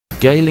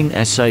Galing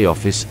SA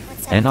Office,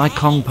 NI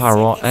Cong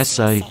Paro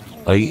SA,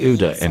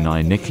 Ayuda NI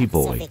Nicky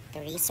Boy.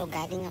 So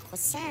galing ako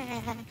sa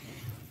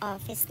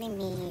office ni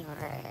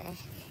Mayor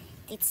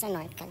dito sa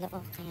North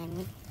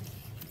Caloocan.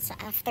 So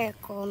after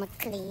ko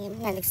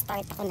mag-claim,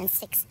 nag-start ako ng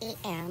 6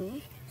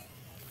 AM.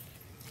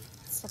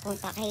 So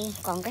punta kay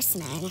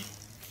Congressman.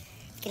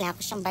 Kailangan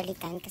ko siyang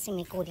balikan kasi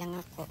may kulang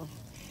ako.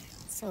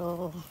 So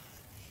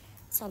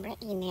sobrang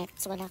init.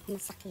 So wala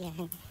akong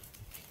masakyan.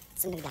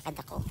 So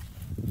naglakad ako.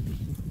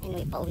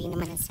 Anyway, pauwi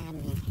naman na sa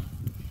amin.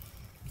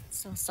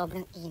 So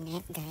sobrang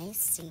init, guys.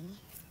 See?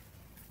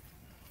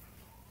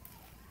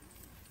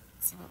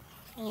 So,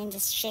 ayan,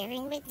 just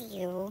sharing with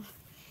you.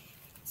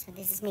 So,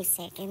 this is my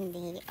second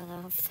day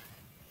of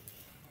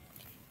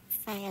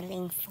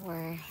filing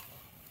for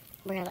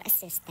rural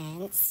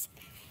assistance.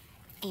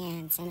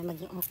 And sana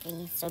maging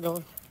okay. So,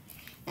 though,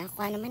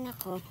 nakakuha naman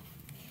ako.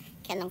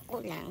 Kaya lang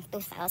kulang,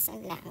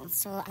 2,000 lang.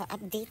 So, I'll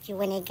update you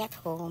when I get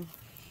home.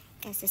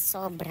 Kasi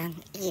sobrang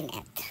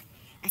init.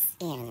 As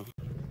in.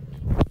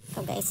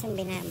 So, guys, yung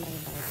binabay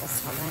ko,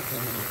 sobrang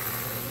init.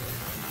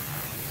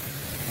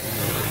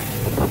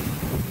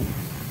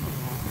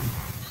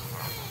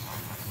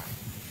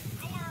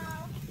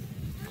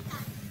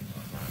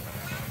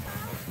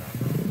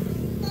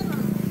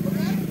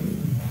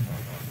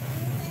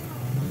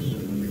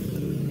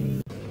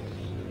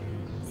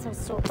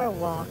 Super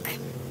walk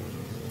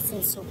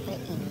kasi super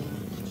init.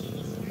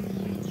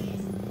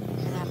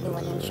 Grabe,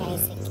 walang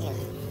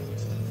tricycle.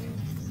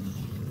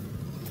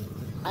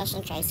 Wala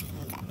siyang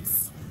tricycle,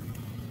 guys,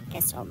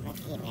 kasi sobrang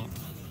init.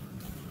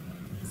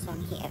 So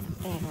I'm here,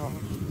 pero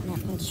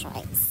nothing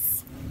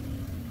choice.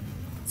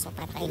 So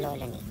para kay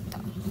lolo nito.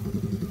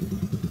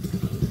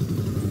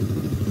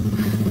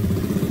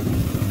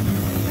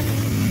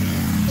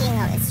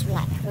 Ingal is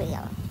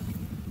real.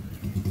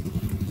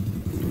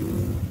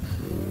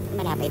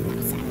 Malapit na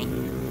ako sa amin.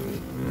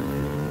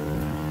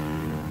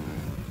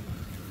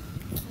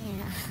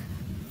 Kaya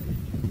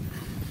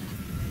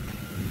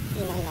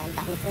hingal lang.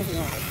 Dami ko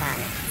hingal,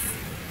 promise.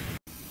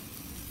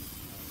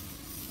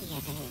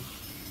 Ayan.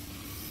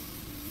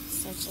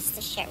 So just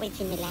to share with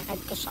you,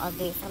 nilakad ko siya all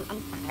the way from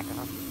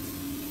Amparo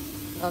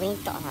going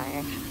to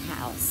our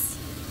house.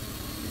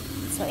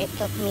 So it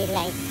took me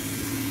like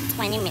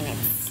 20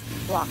 minutes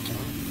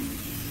walking.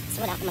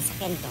 So wala akong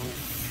masakyan doon.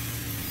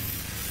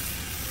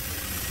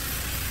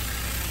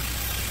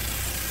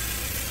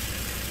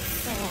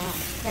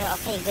 Pero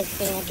okay, good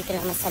thing na dito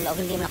naman sa loob,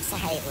 hindi mo ako sa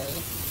highway.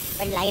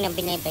 Pero layo na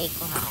binaybay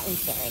ko, ha, in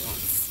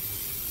fairness.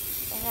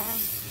 Pero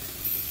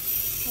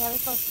very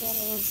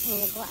fulfilling,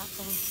 nagawa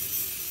ako.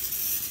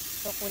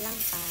 So kulang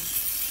pa.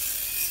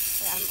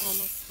 So I'm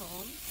almost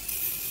home,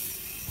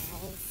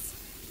 guys.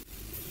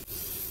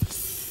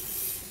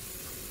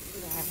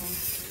 Yeah,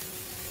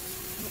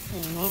 ang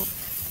init.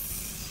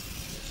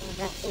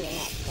 Sobrang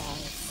init,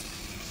 guys.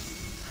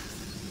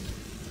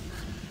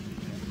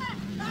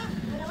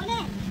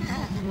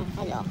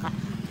 Kaloka.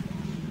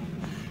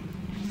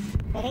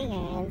 Pero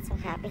yan, so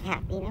happy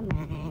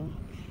naman.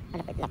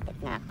 Malapit-lapit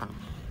na ako.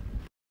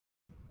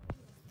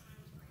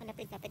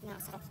 Malapit-lapit na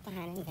ako sa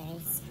kapitahanan,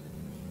 guys.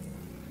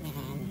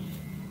 Yan.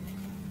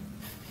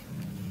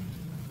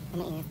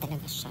 Mainit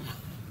talaga siya.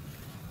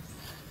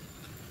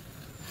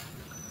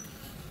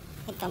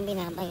 Ito ang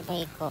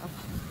binabaybay ko.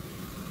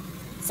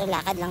 So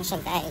lakad lang siya,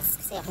 guys.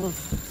 Kasi ako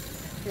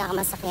wala ka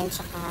masakyan,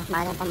 tsaka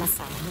mahal ang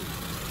pamasahe.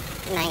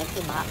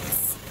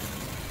 $90.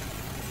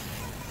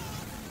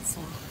 So,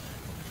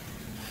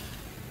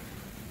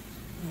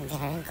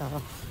 there you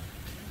go.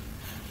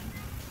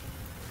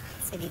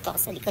 So, dito ako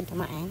sa likod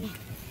dumaan.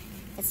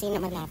 Kasi na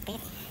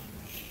malapit.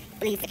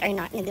 Believe it or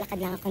not, naglakad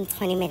lang ako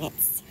 20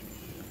 minutes.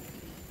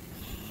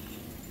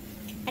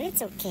 But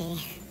it's okay.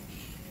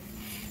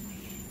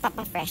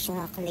 Papa-fresh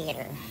na ako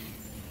later.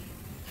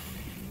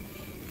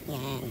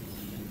 Yan.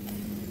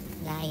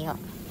 Layo.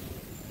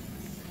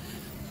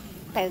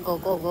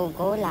 Pero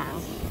go lang.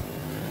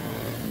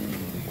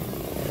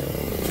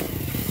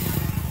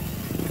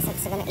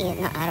 Sa ganang init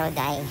ng araw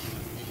dahil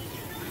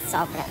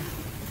sobra.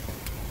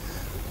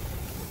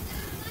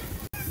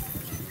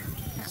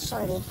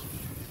 Actually,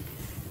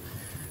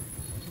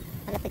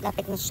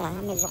 malapit-lapit na siya.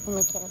 Medyo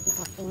kumikirap na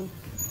aking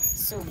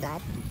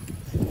sugat.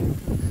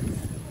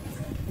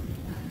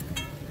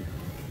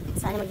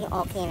 Sana maging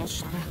okay na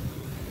siya.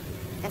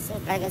 Kasi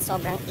talagang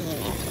sobrang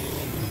init.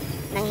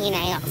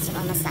 Nanghinay ako sa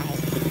pamasahe.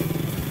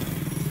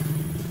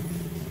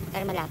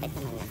 Pero malapit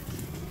naman na.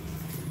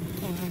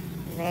 Kaya,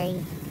 very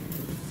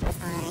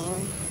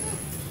fine.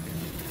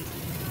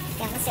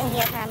 Kaya kasi ang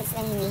hirap namin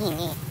silang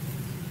hinihingi.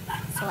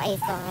 So I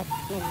thought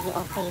magiging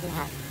okay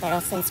lahat. Pero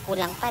since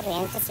kulang pa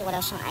rin kasi wala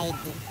siyang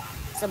ID.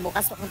 So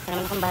bukas pupunta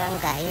naman akong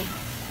barangay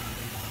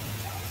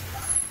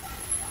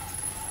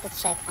to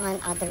check on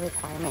other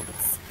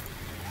requirements.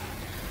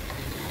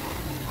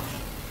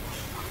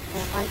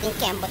 Kaya konting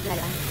kembot na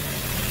lang.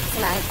 Kasi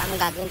marami pa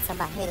akong gagawin sa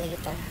bahay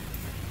later.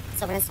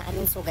 Sobrang sakit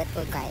yung sugat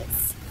ko,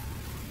 guys.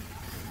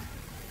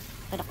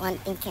 Pero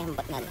konting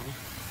kembot na lang.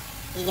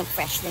 Hindi yung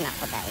fresh din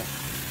ako dahil.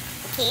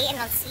 Okay,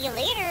 and I'll see you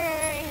later.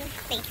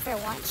 Thank you for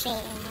watching.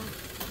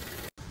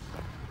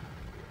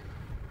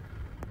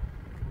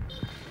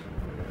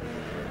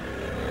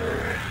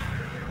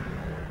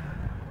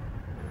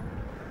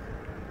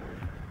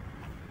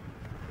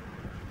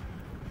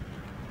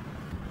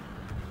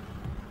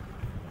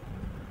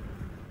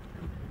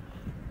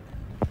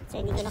 So,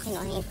 hindi ko na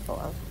kinuha yung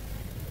full.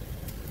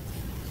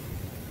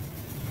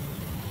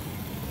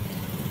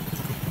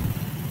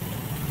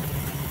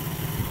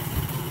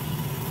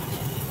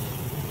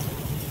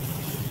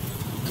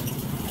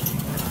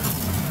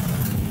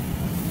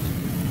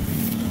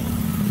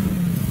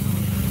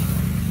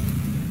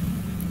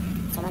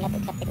 So,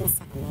 malapit-lapit na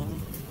sa amin.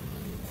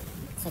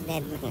 So,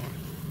 dead na na.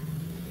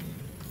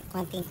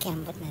 Konting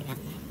kembot na lang.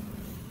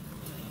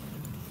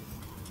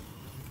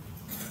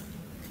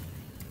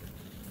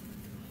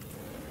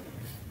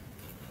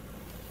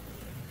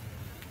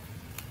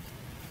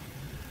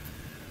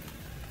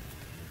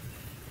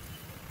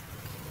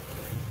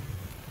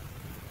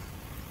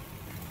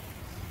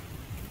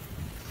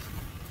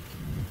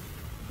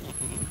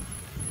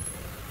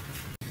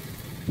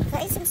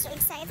 Guys, I'm so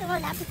excited.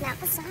 Malapit na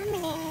ako sa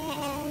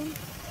amin.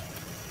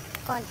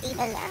 Konti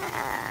na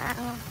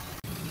lang.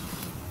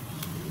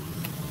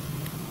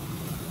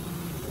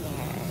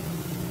 There.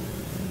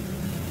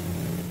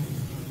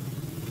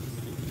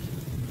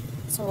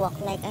 So, walk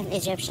like an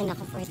Egyptian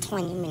ako for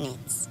 20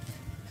 minutes.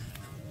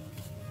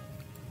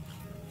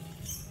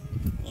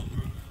 Yeah.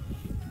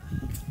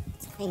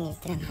 So, kainit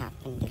lang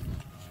happen, diba?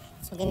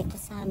 So, ganito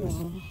sa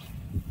amin.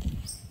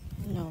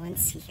 No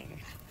one's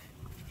here.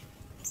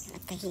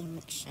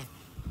 Nakahimik siya.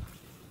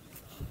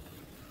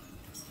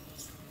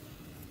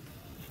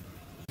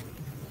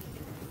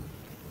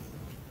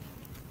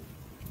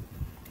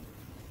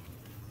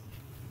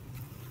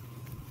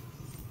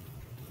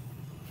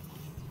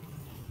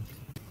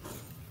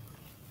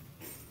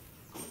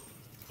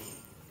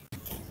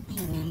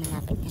 Ayun na,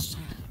 malapit na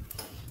siya.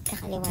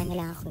 Kakaliwa na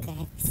lang ako,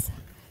 guys.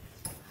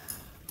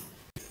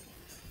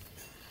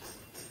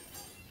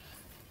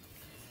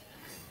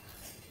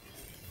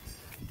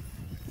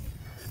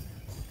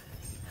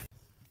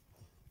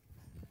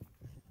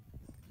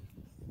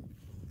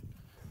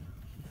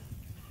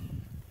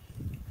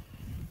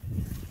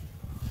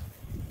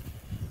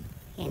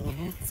 Yan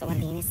na. So,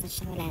 malinis na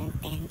siya. Wala ng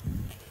tent.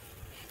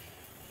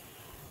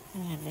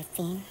 And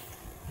everything.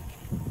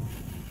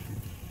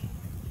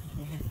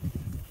 Yan na.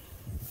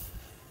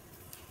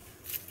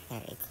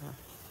 There we go.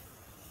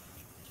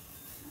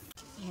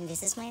 And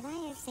this is my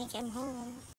life. Thank you. I'm home.